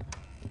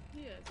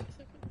 Yeah, is it a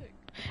second thing?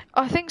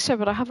 I think so,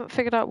 but I haven't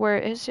figured out where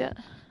it is yet.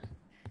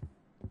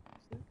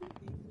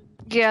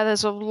 Yeah,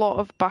 there's a lot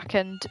of back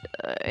end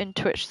in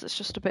Twitch that's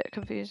just a bit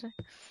confusing.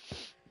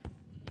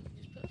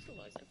 Just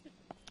personalise everything.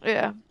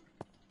 Yeah.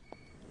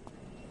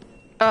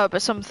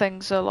 But some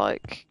things are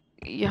like,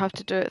 you have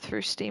to do it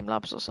through Steam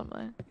Labs or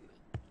something.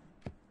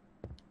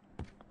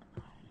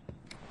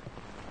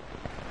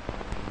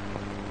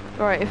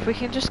 Right, if we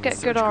can just get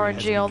good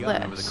RNG on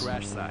Over the this,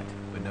 crash site,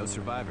 but no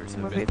survivors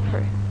have we'll been. be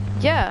pretty.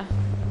 Yeah,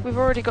 we've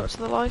already got to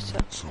the lighter.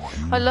 So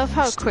I love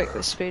how used quick that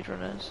this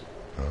speedrun is.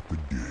 At the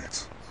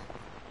gates.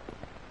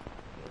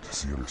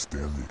 Does he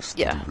understand the extent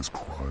Yeah. of his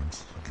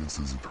crimes against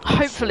his eternal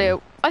Hopefully,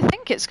 soul? I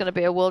think it's going to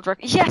be a world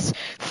record. Yes!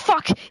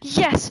 Fuck!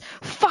 Yes!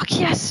 Fuck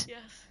yes! Yes.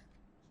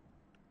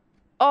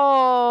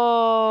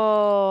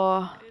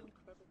 Oh,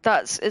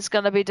 Incredible. it's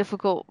going to be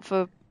difficult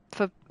for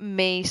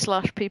me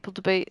 / people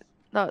to beat.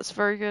 That's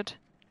very good.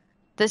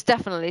 There's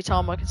definitely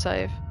time I can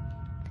save.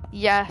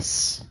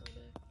 Yes.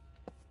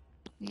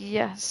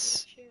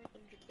 Yes. Share 100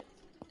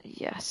 bits.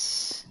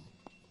 Yes.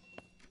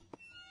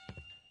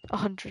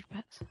 100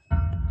 bits.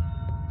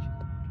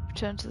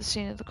 Return to the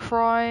scene of the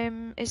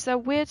crime. Is there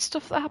weird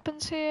stuff that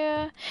happens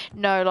here?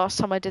 No, last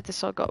time I did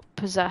this I got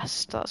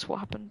possessed. That's what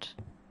happened.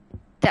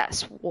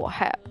 That's what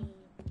happened.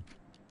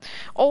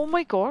 Oh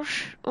my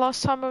gosh.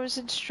 Last time I was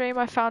in stream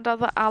I found out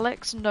that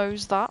Alex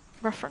knows that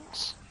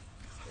reference.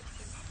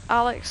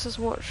 Alex has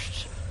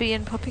watched Bee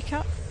and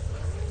Puppycat.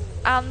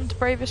 And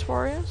Bravest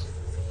Warriors.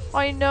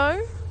 I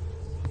know.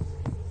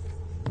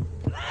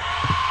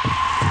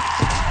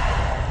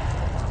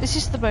 This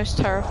is the most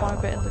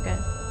terrifying bit in the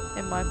game,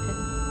 in my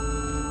opinion.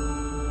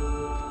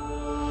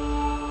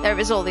 There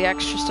is all the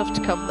extra stuff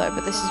to come though,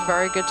 but this is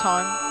very good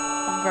time.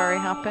 I'm very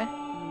happy.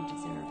 You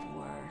deserve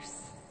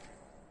worse.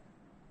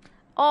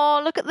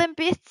 Oh, look at them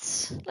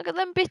bits. Look at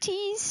them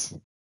bitties.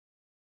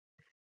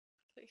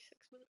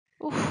 36 minutes.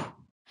 Oof.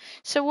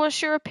 So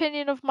what's your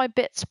opinion of my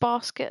bits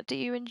basket? Do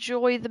you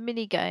enjoy the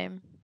minigame?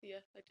 Yeah,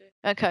 I do.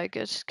 Okay,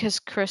 good. Because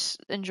Chris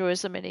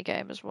enjoys the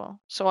minigame as well.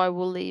 So I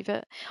will leave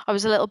it. I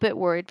was a little bit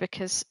worried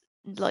because,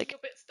 like,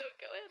 Your bits don't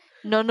go in.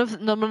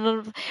 none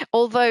of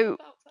although Bounce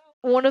out.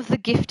 one of the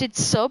gifted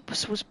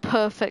subs was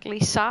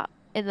perfectly sat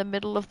in the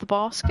middle of the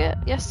basket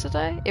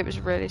yesterday. It was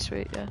really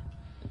sweet, yeah. I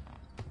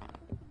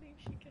believe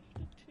she gifted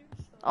 2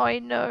 subs. I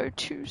know,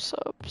 2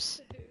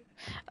 subs.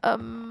 To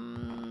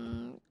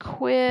who?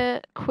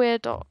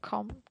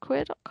 Queer.com, Oh,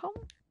 yeah.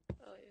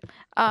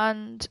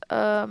 and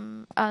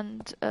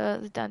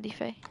the Dandy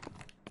Fae.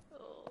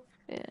 Oh,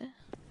 Yeah,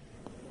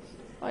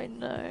 I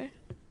know.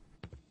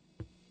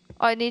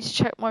 I need to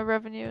check my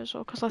revenue as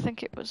well because I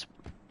think it was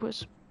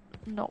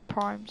not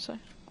Prime, so.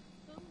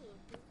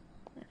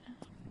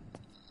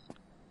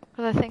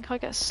 Because I think I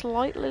get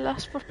slightly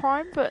less for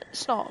Prime, but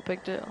it's not a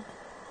big deal.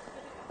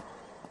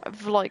 I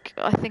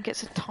think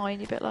it's a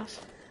tiny bit less.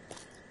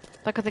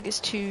 Like I think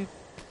it's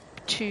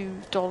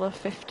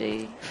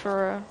 $2.50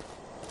 for a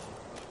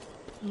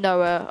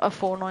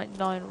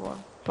 $4.99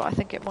 one, but I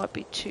think it might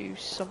be 2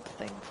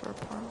 something for a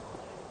Prime.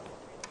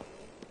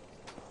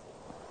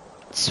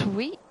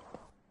 Sweet.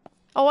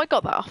 Oh, I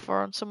got that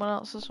offer on someone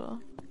else as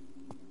well.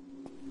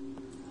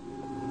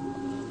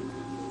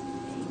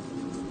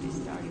 It's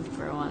starting to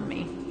grow on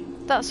me.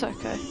 That's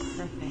okay.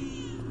 Perfect.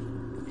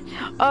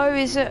 Oh,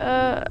 is it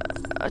a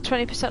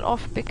 20%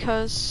 off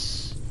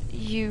because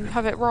you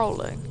have it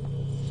rolling?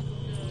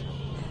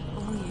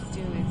 All you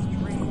do is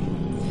drink.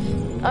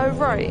 Oh,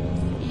 right.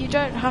 You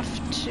don't have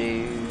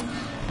to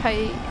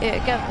pay it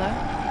again,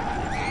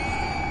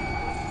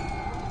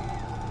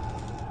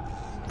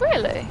 though.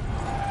 Really?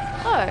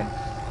 Oh.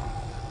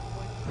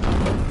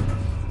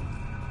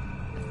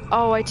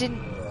 Oh, I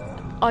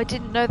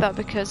didn't know that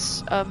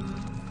because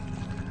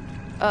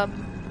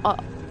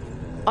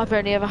I've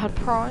only ever had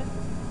Prime.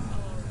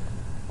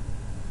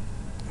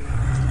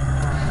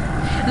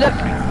 Look,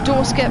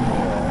 door skip.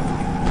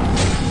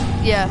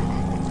 Yeah.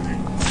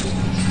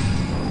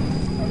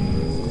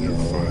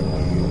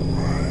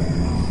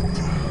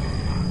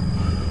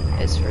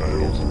 It's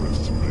really good.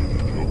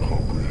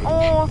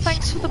 Oh,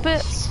 thanks for the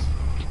bits.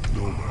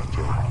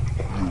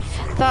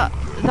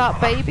 That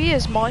baby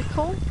is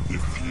Michael.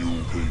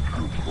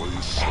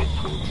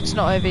 It's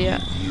not over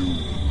yet.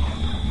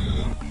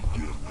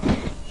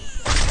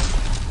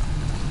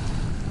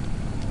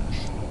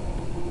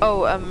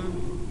 Oh,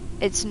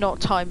 it's not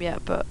time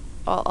yet, but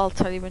I'll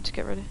tell you when to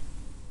get ready.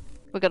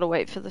 We gotta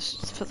wait for the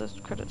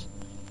credits.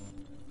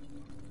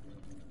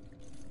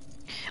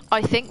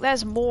 I think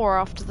there's more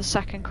after the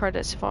second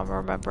credits, if I'm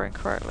remembering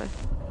correctly.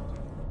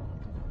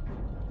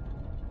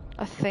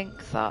 I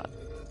think that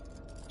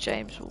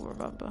James will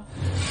remember.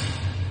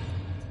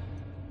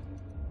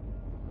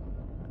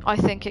 I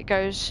think it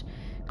goes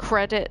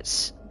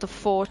credits, the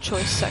 4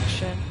 choice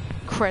section,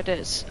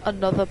 credits,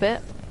 another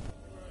bit.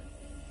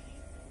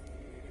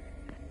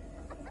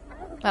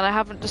 And I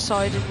haven't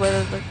decided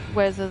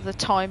whether the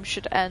time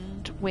should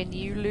end when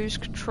you lose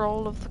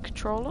control of the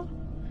controller,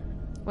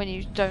 when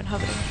you don't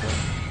have it in control,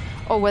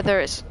 or whether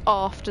it's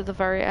after the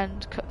very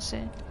end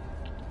cutscene.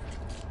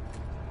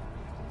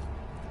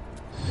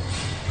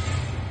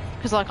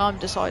 Because like I'm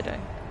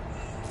deciding.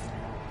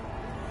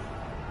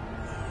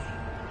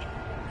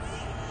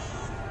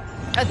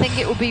 I think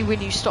it will be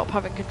when you stop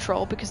having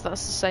control, because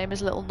that's the same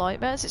as Little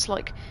Nightmares. It's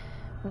like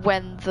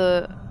when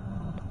the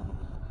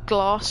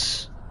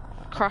glass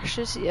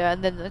crashes, yeah,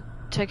 and then the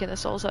taking the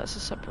souls out is a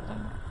separate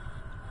thing.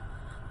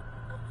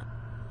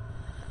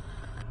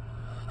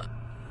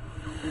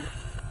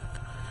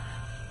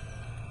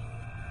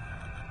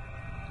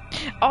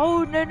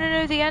 Oh,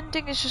 no, the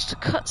ending is just a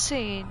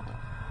cutscene.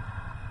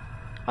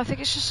 I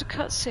think it's just a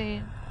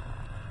cutscene.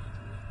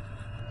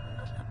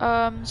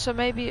 So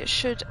maybe it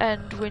should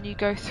end when you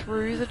go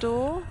through the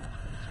door.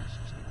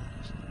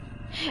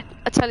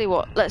 I tell you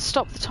what, let's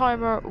stop the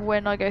timer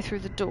when I go through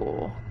the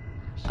door.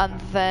 And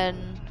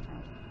then,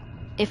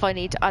 if I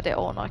need to add it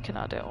on, I can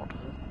add it on.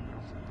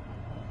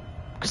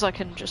 Because I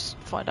can just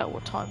find out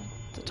what time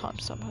the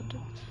timestamp had.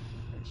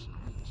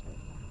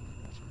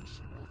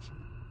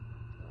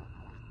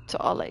 So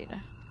I'll let you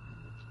know.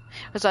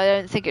 Because I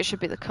don't think it should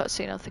be the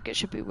cutscene, I think it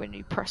should be when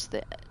you press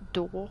the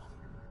door.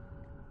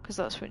 Because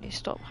that's when you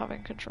stop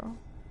having control.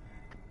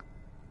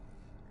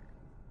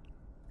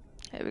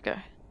 Here we go.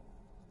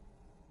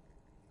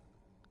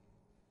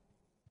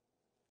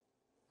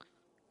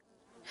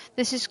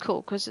 This is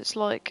cool because it's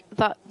like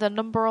that the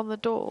number on the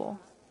door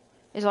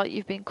is like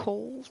you've been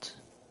called.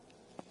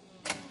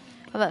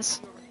 And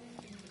that's,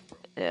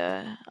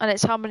 yeah, and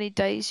it's how many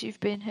days you've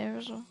been here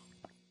as well.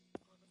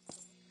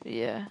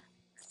 Yeah.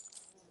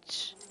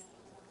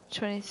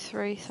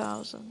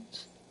 23,000.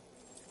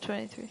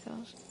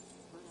 23,000.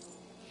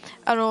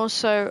 And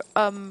also,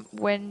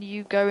 when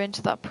you go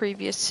into that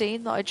previous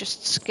scene that I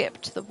just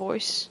skipped the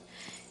voice,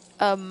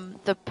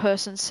 the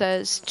person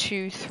says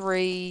 2,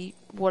 3,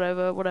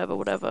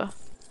 whatever.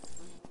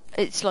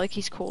 It's like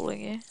he's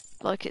calling you.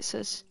 Like it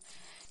says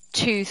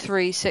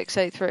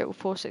 23683 or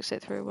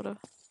 4683 or whatever.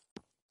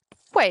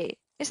 Wait,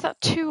 is that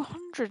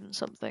 200 and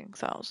something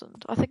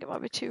thousand? I think it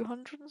might be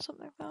 200 and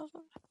something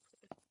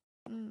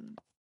thousand.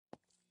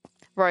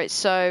 Right,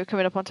 so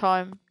coming up on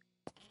time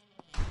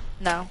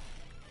now.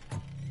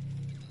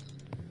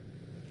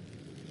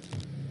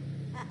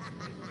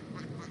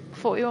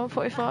 $41,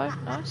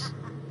 $45, nice.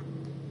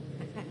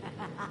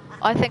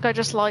 I think I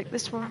just like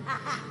this one.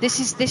 This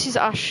is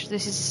Ash.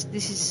 This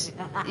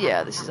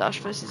is Ash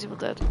vs Evil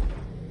Dead.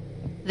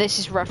 This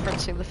is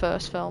referencing the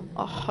first film,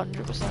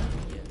 100%.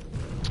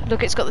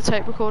 Look, it's got the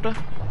tape recorder.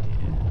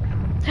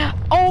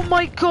 Oh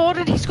my god,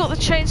 and he's got the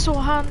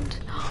chainsaw hand.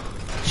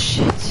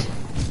 Shit.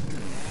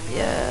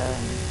 Yeah.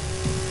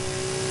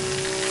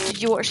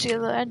 Did you watch the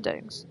other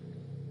endings?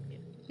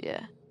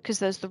 Yeah, because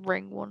there's the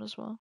ring one as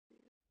well.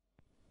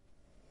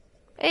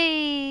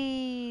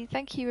 Hey,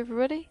 thank you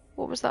everybody.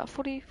 What was that?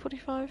 40,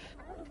 45?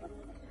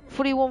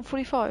 41,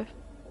 45?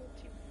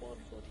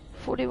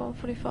 41,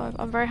 45.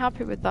 I'm very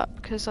happy with that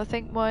because I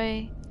think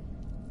I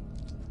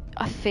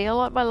feel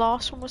like my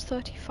last one was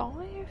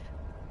 35?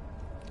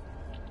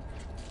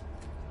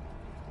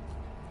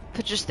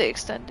 For just the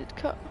extended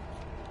cut.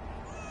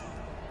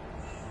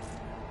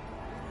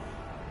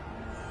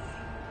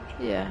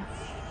 Yeah.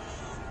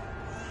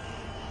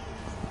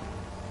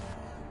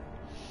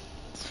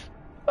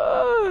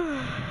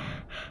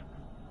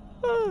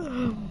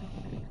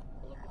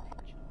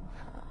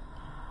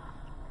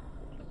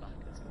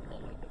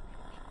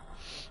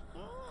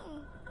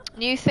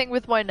 New thing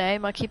with my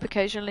name, I keep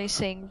occasionally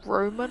seeing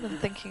Roman and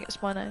thinking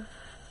it's my name.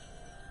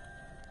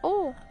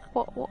 Oh,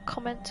 what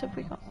comment have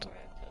we got?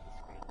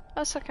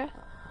 That's okay.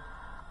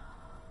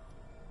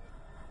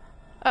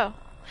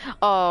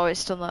 Oh,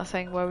 it's done that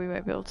thing where we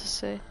won't be able to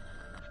see.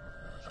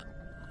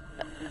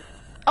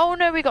 Oh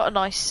no, we got a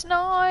nice,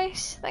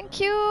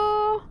 thank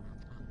you.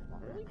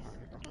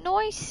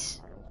 Nice.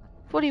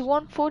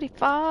 41,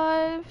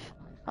 45.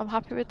 I'm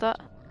happy with that.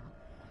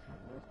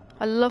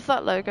 I love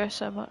that logo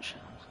so much.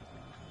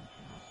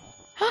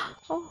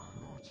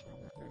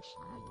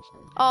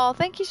 Oh,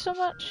 thank you so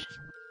much.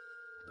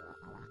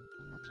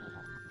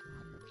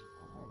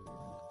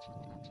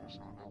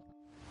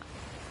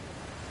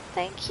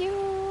 Thank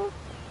you.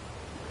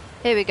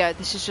 Here we go.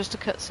 This is just a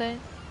cutscene.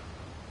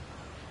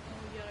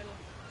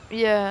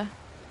 Yeah.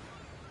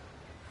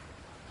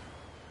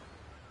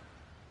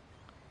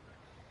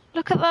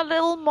 Look at that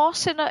little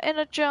moss in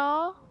a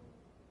jar.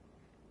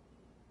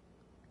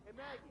 Hey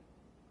Maggie,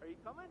 are you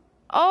coming?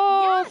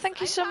 Oh, Yes, thank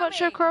you I'm so much,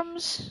 coming.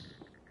 Crumbs.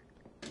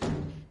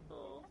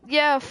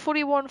 Yeah,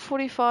 41,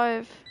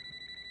 45.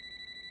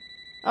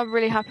 I'm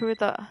really happy with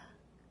that.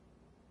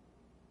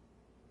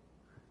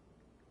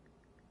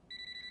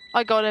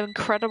 I got an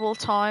incredible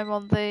time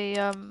on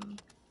the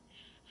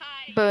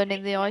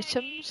burning the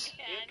items.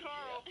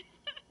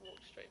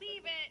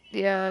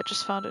 Yeah, I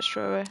just found it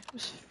straight away. It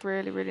was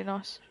really, really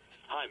nice.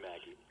 Hi,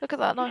 Maggie. Look at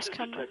that nice This is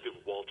camera.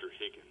 Detective Walter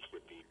Higgins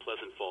with the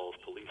Pleasant Falls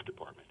Police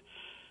Department.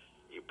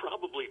 You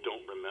probably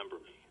don't remember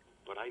me,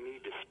 but I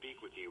need to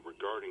speak with you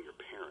regarding your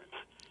parents.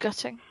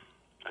 Gutting.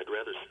 I'd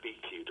rather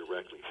speak to you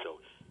directly, so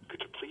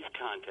could you please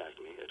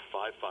contact me at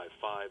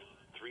 555-3458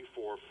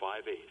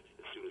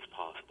 as soon as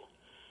possible.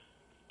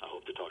 I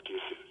hope to talk to you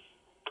soon.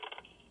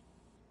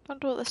 I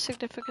wonder what the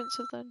significance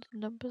of the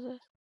numbers is.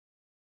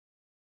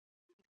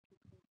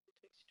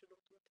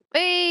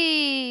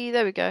 Hey,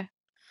 there we go.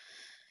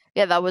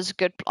 Yeah, that was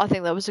good. I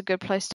think that was a good place to